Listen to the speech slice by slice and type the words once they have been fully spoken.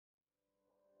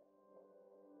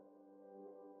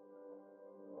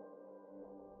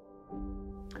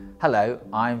Hello,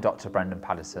 I'm Dr. Brendan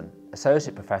Paddison,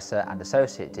 Associate Professor and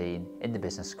Associate Dean in the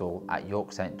Business School at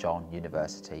York St John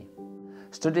University.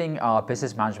 Studying our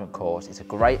business management course is a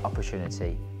great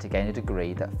opportunity to gain a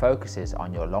degree that focuses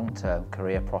on your long-term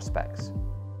career prospects.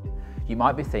 You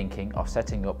might be thinking of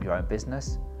setting up your own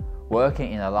business,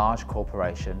 working in a large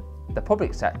corporation, the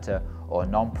public sector or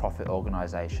non-profit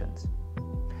organisations.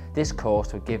 This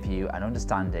course will give you an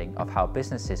understanding of how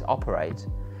businesses operate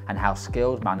and how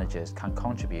skilled managers can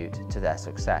contribute to their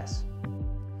success.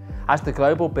 As the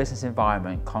global business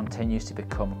environment continues to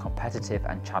become competitive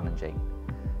and challenging,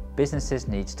 businesses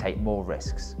need to take more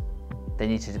risks. They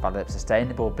need to develop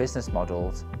sustainable business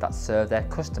models that serve their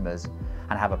customers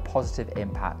and have a positive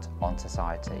impact on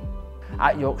society.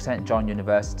 At York St John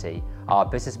University, our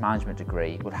business management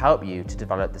degree will help you to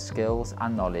develop the skills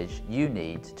and knowledge you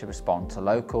need to respond to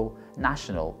local,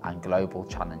 national and global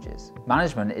challenges.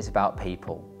 Management is about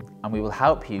people, and we will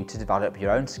help you to develop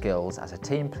your own skills as a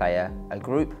team player, a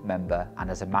group member and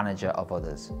as a manager of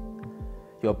others.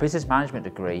 Your business management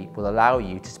degree will allow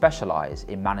you to specialise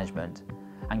in management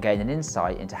and gain an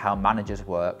insight into how managers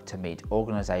work to meet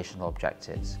organisational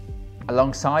objectives.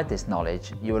 Alongside this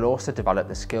knowledge, you will also develop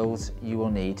the skills you will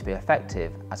need to be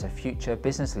effective as a future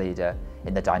business leader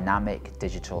in the dynamic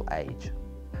digital age.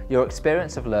 Your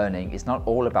experience of learning is not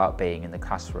all about being in the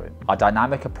classroom. Our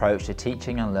dynamic approach to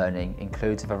teaching and learning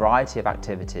includes a variety of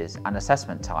activities and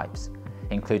assessment types,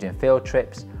 including field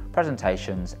trips,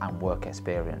 presentations and work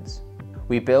experience.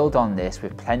 We build on this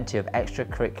with plenty of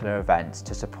extracurricular events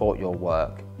to support your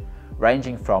work,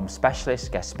 ranging from specialist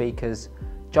guest speakers,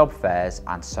 job fairs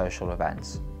and social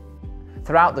events.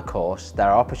 Throughout the course,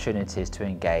 there are opportunities to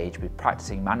engage with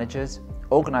practicing managers,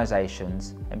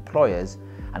 organisations, employers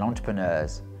and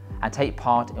entrepreneurs and take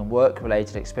part in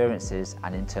work-related experiences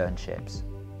and internships.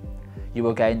 You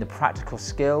will gain the practical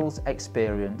skills,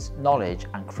 experience, knowledge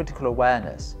and critical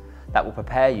awareness that will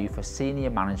prepare you for senior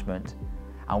management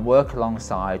and work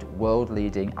alongside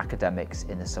world-leading academics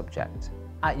in the subject.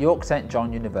 At York St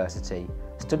John University,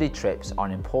 study trips are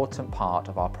an important part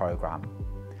of our programme.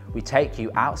 We take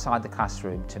you outside the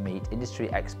classroom to meet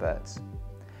industry experts.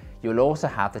 You will also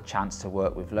have the chance to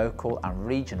work with local and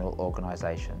regional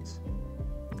organisations.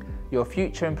 Your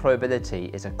future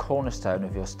employability is a cornerstone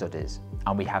of your studies,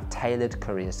 and we have tailored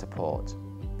career support.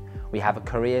 We have a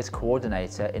careers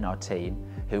coordinator in our team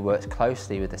who works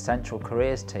closely with the central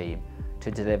careers team to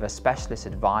deliver specialist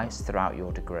advice throughout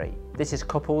your degree. This is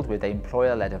coupled with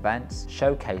employer-led events,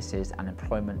 showcases and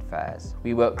employment fairs.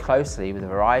 We work closely with a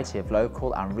variety of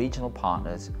local and regional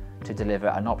partners to deliver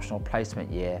an optional placement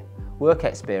year, work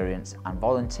experience and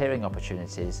volunteering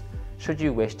opportunities should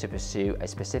you wish to pursue a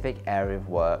specific area of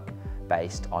work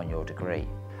based on your degree.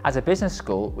 As a business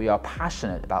school, we are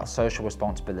passionate about social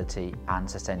responsibility and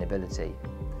sustainability.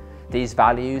 These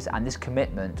values and this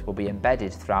commitment will be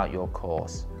embedded throughout your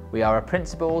course. We are a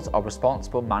Principles of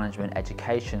Responsible Management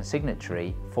Education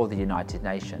signatory for the United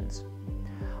Nations.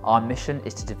 Our mission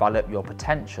is to develop your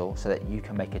potential so that you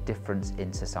can make a difference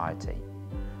in society.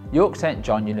 York St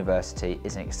John University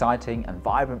is an exciting and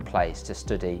vibrant place to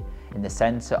study in the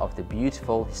centre of the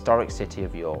beautiful historic city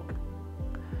of York.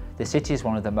 The city is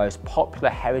one of the most popular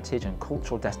heritage and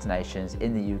cultural destinations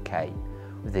in the UK,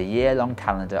 with a year-long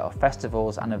calendar of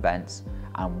festivals and events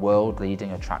and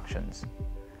world-leading attractions.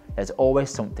 There's always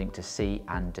something to see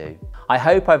and do. I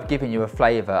hope I've given you a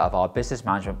flavour of our business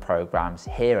management programmes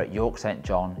here at York St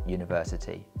John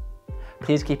University.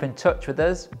 Please keep in touch with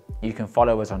us. You can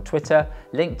follow us on Twitter,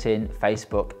 LinkedIn,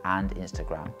 Facebook and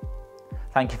Instagram.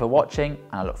 Thank you for watching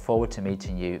and I look forward to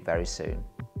meeting you very soon.